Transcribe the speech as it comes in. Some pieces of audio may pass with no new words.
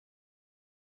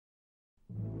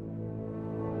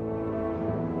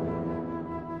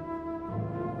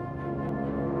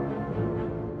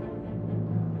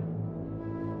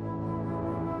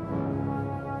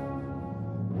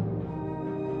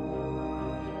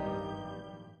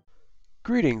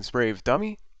Greetings, brave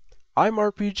dummy. I'm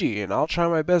RPG and I'll try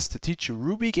my best to teach you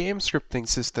Ruby Game Scripting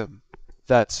System.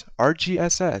 That's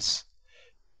RGSS.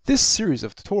 This series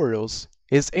of tutorials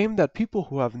is aimed at people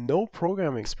who have no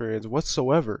programming experience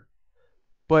whatsoever.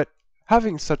 But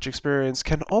having such experience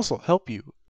can also help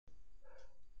you.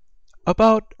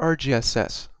 About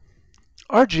RGSS.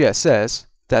 RGSS,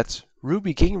 that's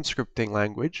Ruby Game Scripting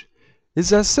Language,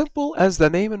 is as simple as the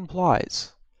name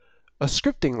implies. A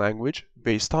scripting language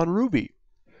based on Ruby.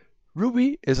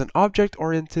 Ruby is an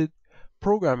object-oriented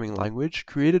programming language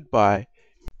created by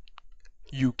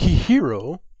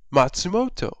Yukihiro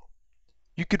Matsumoto.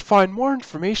 You could find more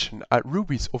information at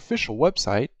Ruby's official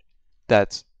website,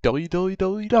 that's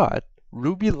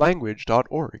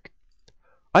www.rubylanguage.org.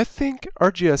 I think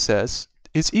RGSS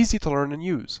is easy to learn and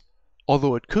use,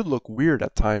 although it could look weird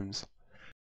at times.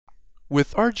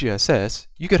 With RGSS,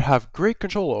 you could have great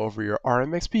control over your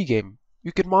RMXP game.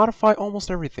 You could modify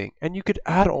almost everything, and you could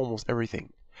add almost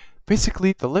everything.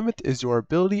 Basically, the limit is your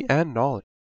ability and knowledge.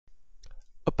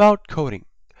 About coding.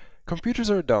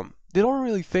 Computers are dumb. They don't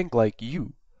really think like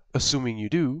you. Assuming you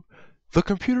do, the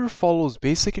computer follows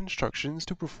basic instructions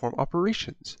to perform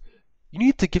operations. You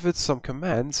need to give it some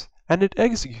commands, and it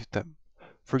executes them.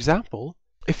 For example,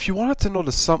 if you wanted to know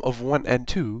the sum of 1 and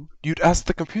 2, you'd ask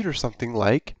the computer something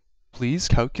like, "Please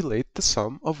calculate the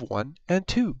sum of 1 and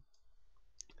 2.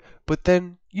 But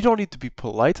then, you don't need to be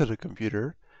polite to the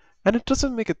computer, and it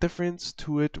doesn't make a difference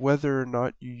to it whether or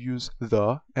not you use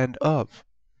the and of.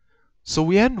 So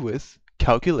we end with,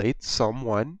 calculate sum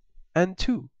 1 and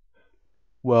 2.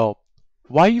 Well,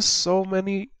 why use so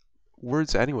many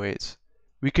words anyways?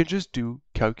 We can just do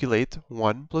calculate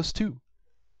 1 plus 2.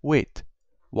 Wait,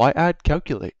 why add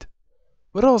calculate?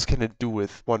 What else can it do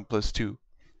with 1 plus 2?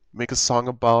 Make a song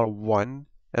about a 1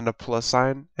 and a plus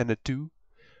sign and a 2?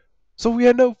 So we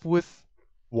end up with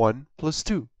 1 plus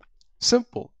 2.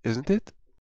 Simple, isn't it?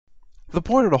 The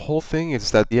point of the whole thing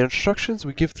is that the instructions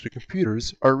we give to the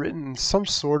computers are written in some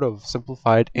sort of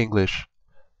simplified English.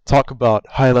 Talk about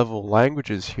high-level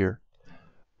languages here.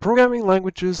 Programming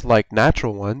languages, like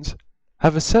natural ones,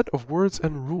 have a set of words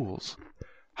and rules.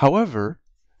 However,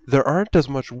 there aren't as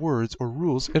much words or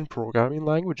rules in programming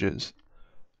languages.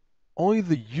 Only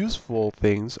the useful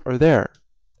things are there.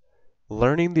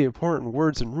 Learning the important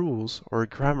words and rules, or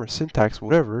grammar, syntax,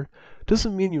 whatever,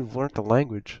 doesn't mean you've learned the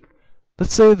language.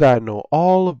 Let's say that I know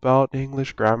all about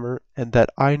English grammar and that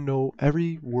I know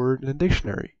every word in the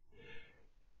dictionary.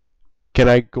 Can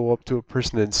I go up to a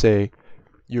person and say,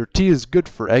 "Your tea is good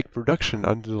for egg production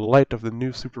under the light of the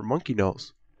new super monkey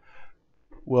nose"?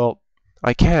 Well,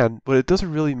 I can, but it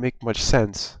doesn't really make much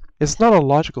sense. It's not a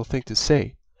logical thing to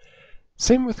say.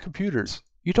 Same with computers.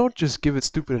 You don't just give it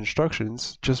stupid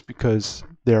instructions just because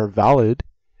they are valid.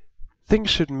 Things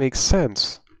should make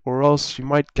sense, or else you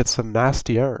might get some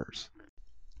nasty errors.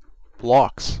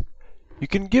 Blocks. You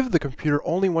can give the computer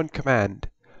only one command,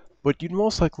 but you'd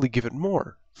most likely give it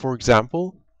more. For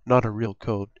example, not a real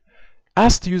code.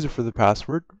 Ask the user for the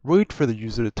password, wait for the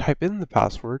user to type in the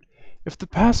password. If the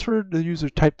password the user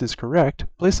typed is correct,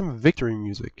 play some victory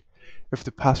music. If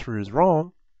the password is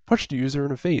wrong, punch the user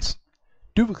in the face.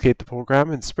 Duplicate the program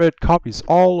and spread copies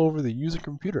all over the user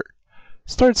computer.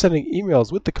 Start sending emails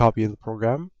with the copy of the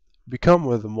program. Become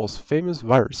one of the most famous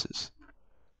viruses.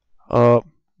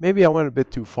 Maybe I went a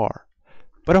bit too far,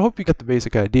 but I hope you get the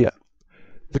basic idea.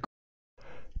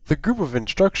 The group of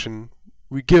instruction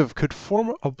we give could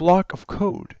form a block of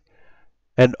code.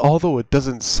 And although it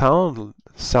doesn't sound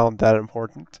that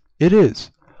important, it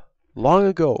is. Long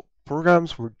ago,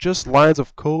 programs were just lines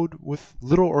of code with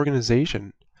little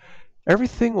organization.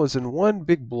 Everything was in one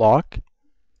big block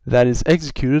that is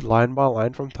executed line by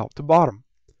line from top to bottom.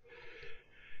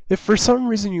 If for some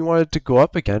reason you wanted to go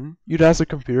up again, you'd ask the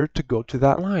computer to go to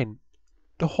that line.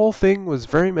 The whole thing was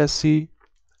very messy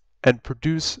and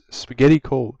produced spaghetti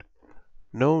code.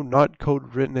 No, not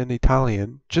code written in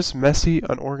Italian, just messy,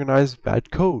 unorganized,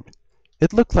 bad code.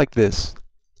 It looked like this.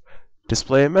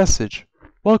 Display a message.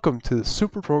 Welcome to the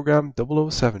super program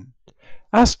 007.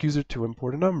 Ask user to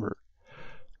import a number.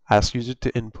 Ask user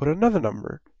to input another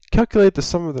number. Calculate the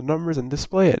sum of the numbers and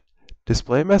display it.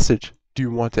 Display a message. Do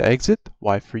you want to exit?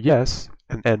 Y for yes,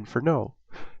 and N for no.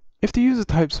 If the user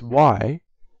types Y,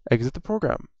 exit the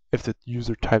program. If the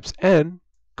user types N,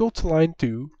 go to line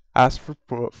 2, ask for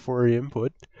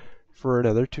input for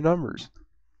another 2 numbers.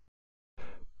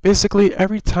 Basically,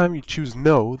 every time you choose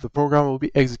no, the program will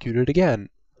be executed again.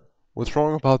 What's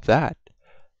wrong about that?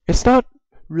 It's not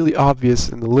really obvious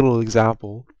in the little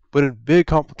example, but in big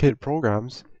complicated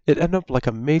programs, it ends up like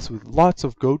a maze with lots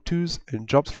of go-tos and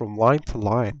jumps from line to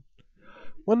line.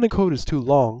 When the code is too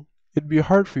long, it'd be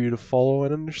hard for you to follow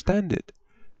and understand it,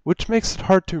 which makes it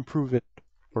hard to improve it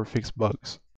or fix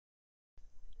bugs.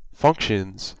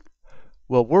 Functions.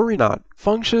 Well, worry not.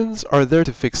 Functions are there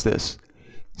to fix this.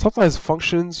 Sometimes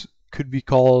functions could be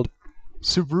called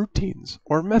subroutines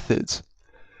or methods.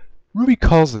 Ruby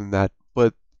calls them that,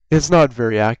 but it's not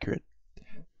very accurate.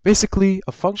 Basically,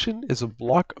 a function is a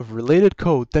block of related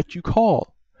code that you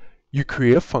call. You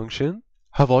create a function,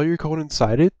 have all your code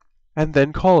inside it, and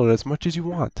then call it as much as you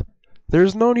want.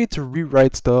 There's no need to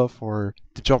rewrite stuff or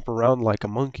to jump around like a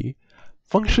monkey.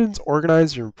 Functions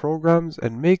organize your programs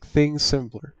and make things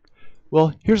simpler.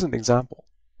 Well, here's an example.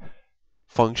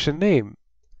 Function name,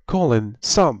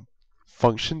 sum.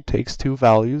 Function takes two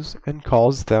values and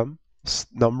calls them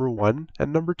number 1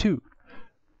 and number 2.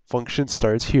 Function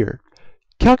starts here.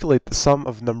 Calculate the sum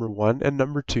of number 1 and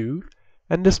number 2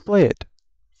 and display it.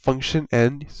 Function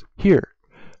ends here.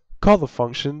 Call the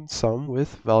function sum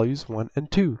with values 1 and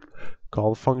 2.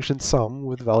 Call the function sum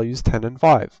with values 10 and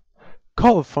 5.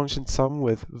 Call the function sum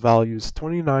with values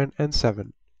 29 and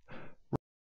 7.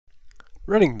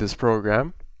 Running this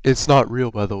program, it's not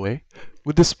real by the way,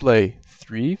 would display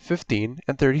 3, 15,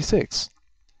 and 36.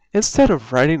 Instead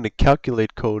of writing the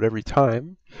calculate code every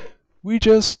time, we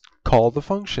just call the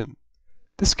function.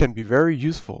 This can be very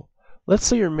useful. Let's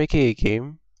say you're making a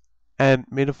game and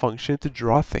made a function to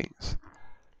draw things,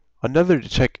 another to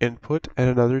check input, and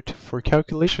another for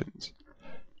calculations.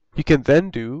 You can then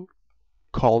do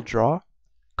call draw,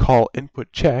 call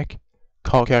input check,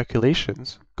 call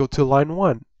calculations, go to line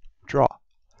 1, draw.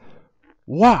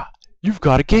 Wow, you've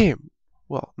got a game!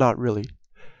 Well, not really.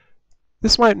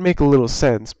 This might make a little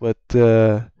sense, but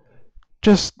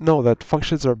just know that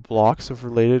functions are blocks of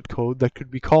related code that could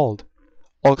be called.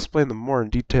 I'll explain them more in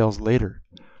details later.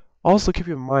 Also keep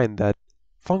in mind that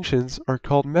functions are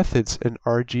called methods in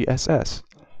RGSS.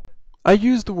 I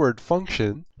use the word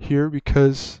function here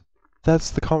because that's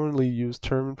the commonly used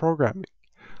term in programming.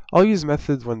 I'll use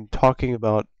methods when talking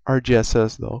about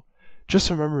RGSS though. Just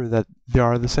remember that they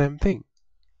are the same thing.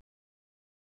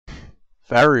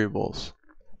 Variables.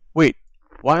 Wait,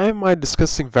 why am I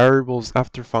discussing variables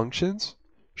after functions?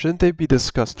 Shouldn't they be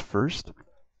discussed first?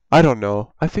 I don't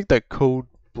know. I think that code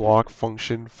block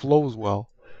function flows well,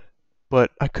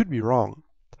 but I could be wrong.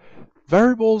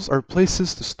 Variables are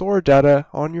places to store data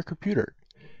on your computer.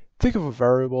 Think of a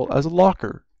variable as a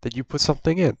locker that you put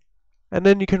something in, and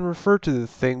then you can refer to the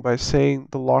thing by saying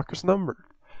the locker's number.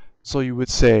 So you would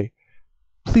say,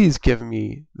 please give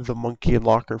me the monkey in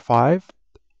locker 5,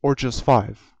 or just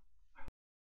 5.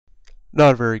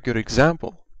 Not a very good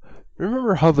example.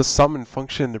 Remember how the sum and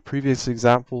function in the previous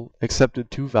example accepted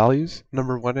two values,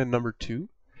 number 1 and number 2,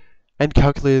 and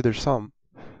calculated their sum?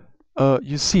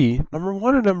 You see, number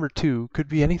 1 and number 2 could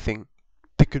be anything.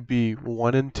 They could be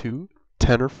 1 and 2,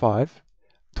 10 or 5,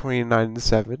 29 and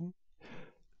 7.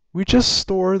 We just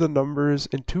store the numbers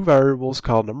in two variables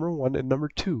called number 1 and number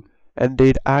 2, and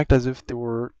they'd act as if they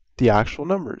were the actual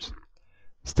numbers.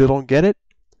 Still don't get it?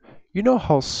 You know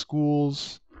how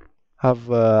schools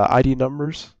have ID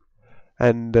numbers?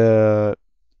 And,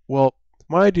 well,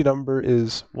 my ID number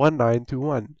is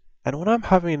 1921, and when I'm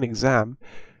having an exam,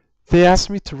 they ask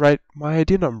me to write my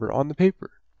ID number on the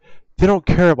paper. They don't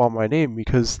care about my name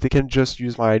because they can just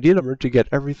use my ID number to get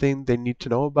everything they need to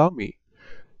know about me.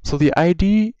 So the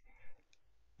ID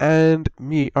and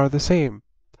me are the same.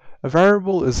 A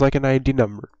variable is like an ID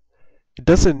number. It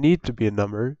doesn't need to be a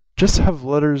number, just have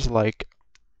letters like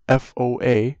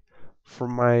FOA for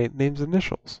my name's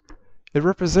initials. It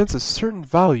represents a certain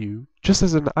value just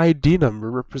as an ID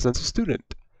number represents a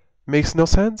student. Makes no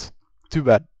sense? Too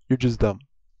bad, you're just dumb.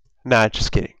 Nah,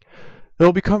 just kidding.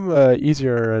 It'll become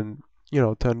easier and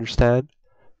to understand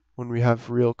when we have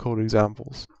real code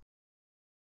examples.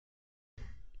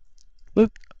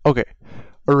 Okay,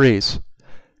 arrays.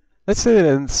 Let's say that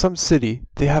in some city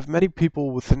they have many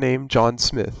people with the name John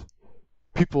Smith.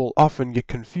 People often get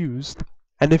confused,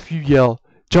 and if you yell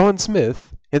John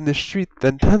Smith in the street,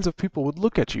 then tens of people would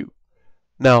look at you.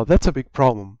 Now that's a big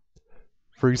problem.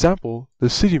 For example, the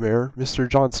city mayor, Mr.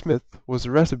 John Smith, was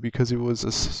arrested because he was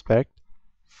a suspect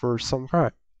for some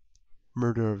crime,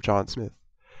 murder of John Smith.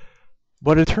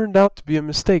 But it turned out to be a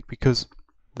mistake because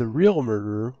the real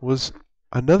murderer was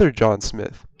another John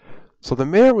Smith. So the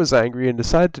mayor was angry and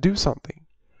decided to do something.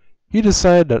 He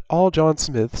decided that all John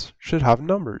Smiths should have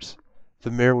numbers. The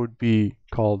mayor would be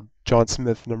called John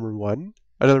Smith number 1,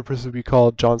 another person would be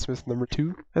called John Smith number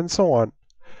 2, and so on.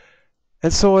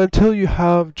 And so until you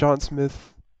have John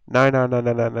Smith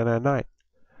 9999999.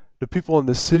 The people in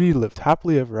the city lived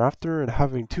happily ever after, and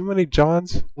having too many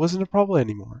Johns wasn't a problem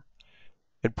anymore.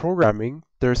 In programming,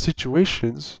 there are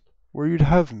situations where you'd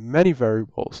have many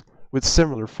variables, with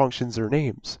similar functions or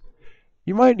names.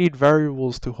 You might need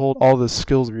variables to hold all the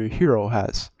skills your hero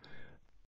has.